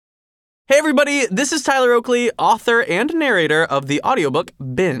Hey everybody, this is Tyler Oakley, author and narrator of the audiobook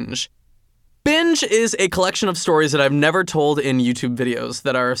Binge. Binge is a collection of stories that I've never told in YouTube videos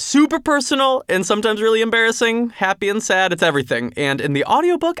that are super personal and sometimes really embarrassing, happy and sad, it's everything. And in the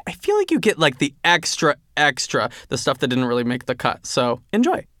audiobook, I feel like you get like the extra, the stuff that didn't really make the cut. So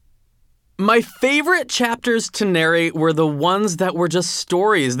enjoy. My favorite chapters to narrate were the ones that were just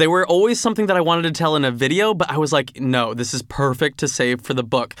stories. They were always something that I wanted to tell in a video, but I was like, no, this is perfect to save for the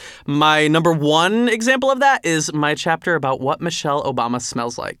book. My number one example of that is my chapter about what Michelle Obama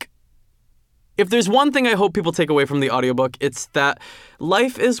smells like. If there's one thing I hope people take away from the audiobook, it's that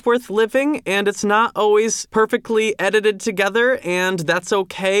life is worth living and it's not always perfectly edited together, and that's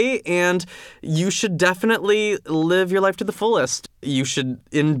okay, and you should definitely live your life to the fullest. You should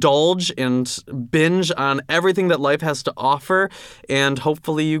indulge and binge on everything that life has to offer, and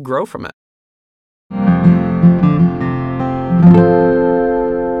hopefully you grow from it.